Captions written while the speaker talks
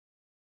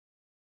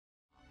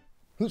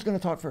Who's going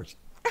to talk first?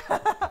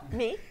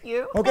 Me?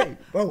 You? Okay.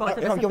 Oh, Both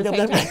of us at the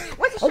same time.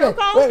 What's the okay. show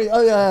called? Ready.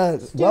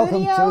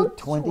 Welcome Studio to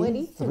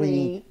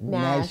 23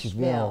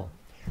 Nashville.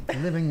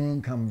 Living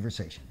room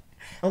conversation.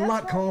 A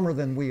lot calmer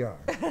than we are.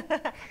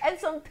 And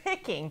some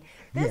picking.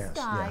 This Yes,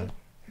 guy, yeah.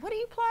 what do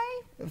you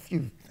play? A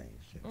few things.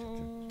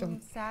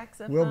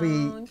 Saxophone, We'll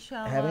be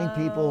cello, having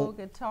people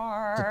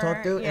guitar. to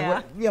talk to.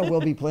 Yeah. And we'll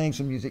be playing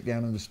some music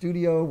down in the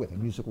studio with a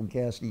musical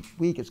guest each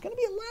week. It's going to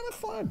be a lot of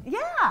fun.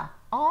 Yeah.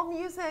 All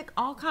music,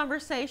 all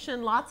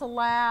conversation, lots of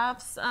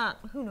laughs.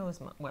 Who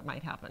knows what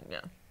might happen?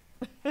 Yeah.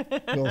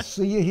 We'll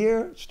see you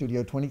here,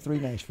 Studio 23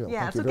 Nashville.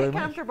 Yeah, Thank so you very get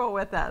much. comfortable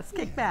with us.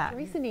 Kick back.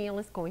 Teresa Neal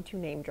is going to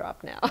name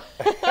drop now.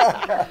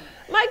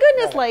 My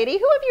goodness, lady,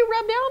 who have you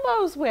rubbed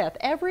elbows with?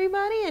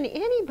 Everybody and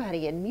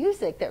anybody in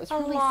music that was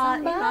really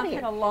somebody. I've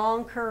had a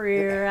long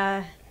career.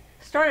 I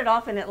started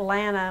off in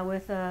Atlanta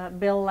with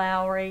Bill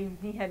Lowry.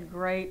 He had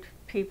great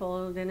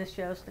people, Dennis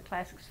Jost, the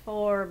Classics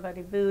 4,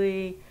 Buddy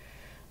Bowie,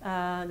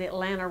 the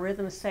Atlanta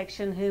Rhythm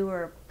Section, who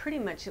were pretty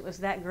much, it was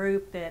that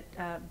group that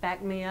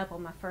backed me up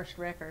on my first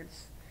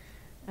records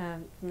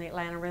from the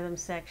Atlanta Rhythm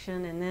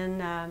Section. And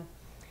then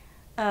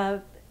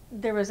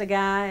there was a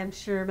guy, I'm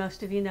sure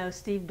most of you know,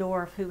 Steve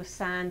Dorff, who was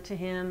signed to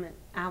him, and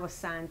I was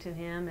signed to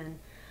him. And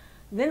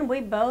then we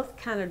both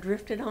kind of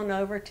drifted on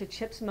over to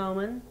Chips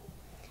Moman,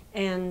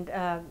 and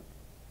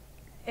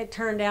it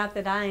turned out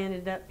that I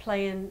ended up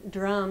playing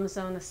drums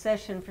on a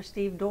session for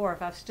Steve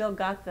Dorff. I've still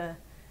got the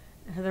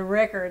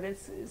record.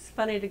 It's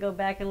funny to go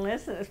back and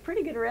listen. It's a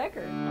pretty good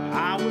record.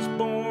 I was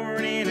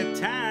born in a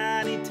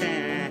tiny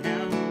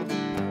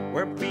town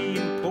where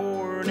being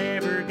poor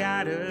never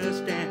got us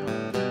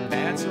down.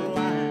 That's a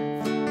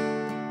life.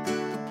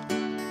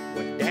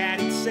 What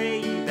Daddy'd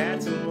say,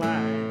 that's a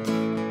life.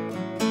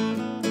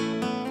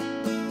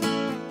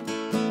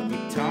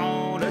 He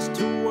taught us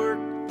to work,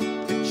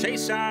 to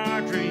chase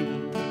our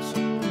dreams.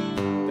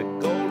 The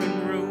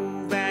golden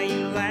rule,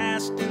 value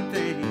lasting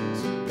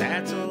things.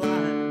 That's a life.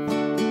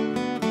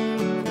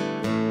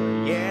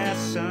 Yeah,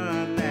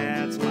 son,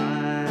 that's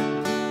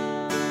life.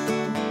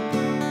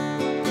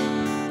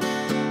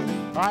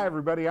 Hi,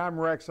 everybody. I'm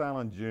Rex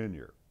Allen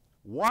Jr.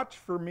 Watch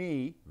for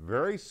me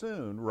very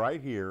soon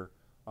right here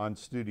on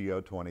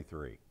Studio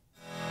 23.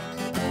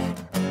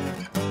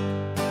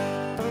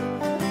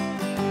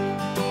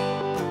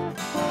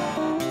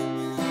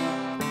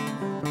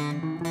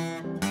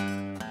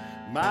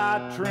 My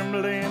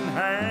trembling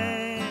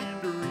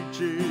hand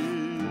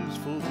reaches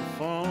for the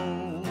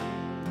phone.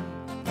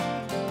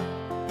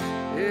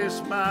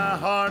 Yes, my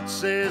heart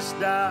says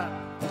stop.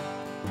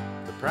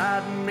 The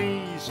pride in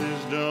me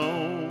says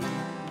don't.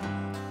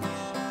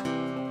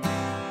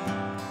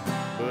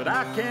 But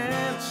I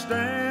can't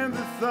stand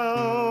the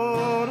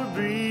thought of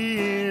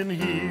being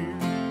here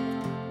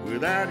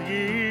without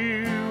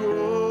you.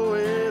 Oh,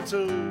 it's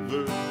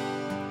over.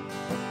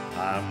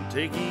 I'm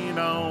taking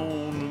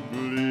on the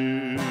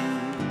blue.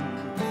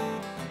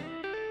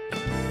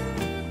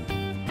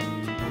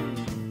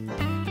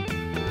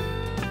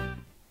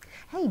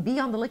 Hey, be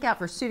on the lookout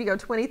for Studio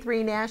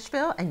 23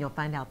 Nashville, and you'll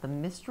find out the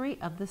mystery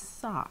of the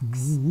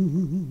socks.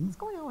 What's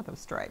going on with those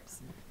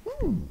stripes?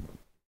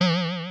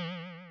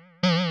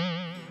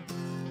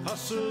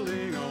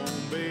 Hustling on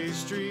Bay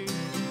Street,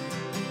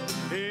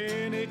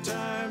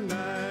 anytime,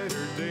 night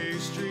or day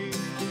street.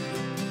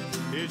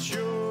 It's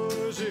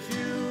yours if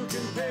you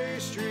can pay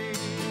street.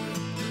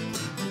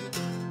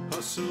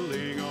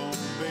 Hustling on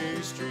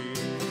Bay Street.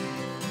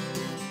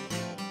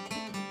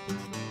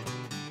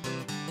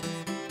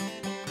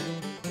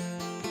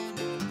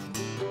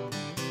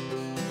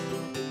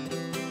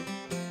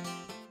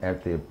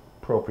 At the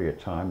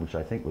appropriate time, which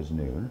I think was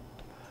noon,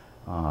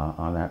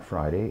 on that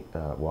Friday,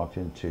 walked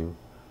into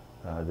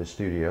the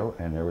studio,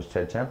 and there was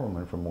Ted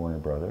Templeman from Warner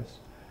Brothers,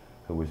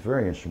 who was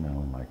very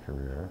instrumental in my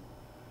career.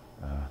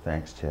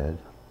 Thanks, Ted.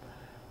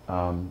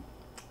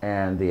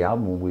 And the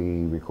album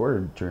we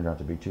recorded turned out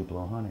to be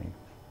Tupelo Honey,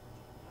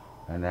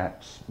 and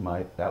that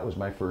was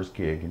my first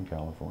gig in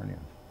California.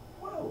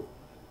 Whoa.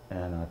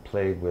 And I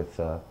played with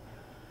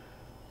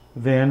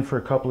Van for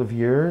a couple of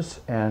years,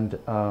 and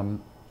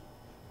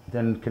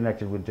then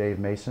connected with Dave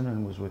Mason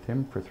and was with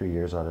him for 3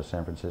 years out of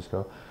San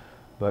Francisco.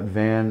 But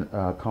Van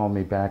called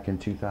me back in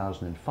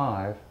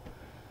 2005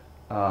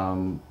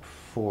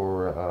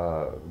 for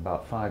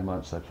about 5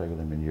 months. I played with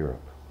him in Europe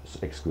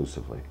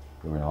exclusively.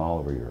 We went all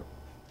over Europe.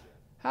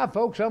 Hi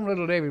folks, I'm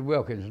Little David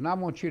Wilkins, and I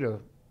want you to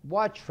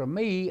watch for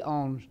me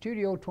on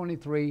Studio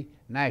 23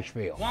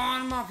 Nashville.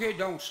 One monkey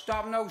don't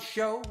stop no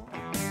show.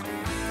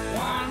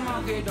 One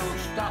monkey don't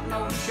stop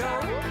no show.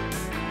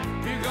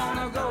 If you're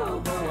gonna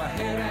go, go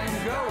ahead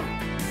and go.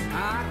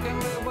 I can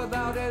live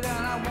without it,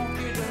 and I want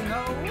you to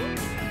know.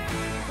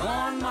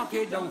 One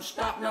monkey don't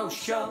stop no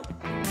show.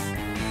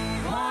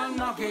 One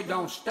monkey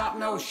don't stop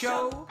no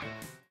show.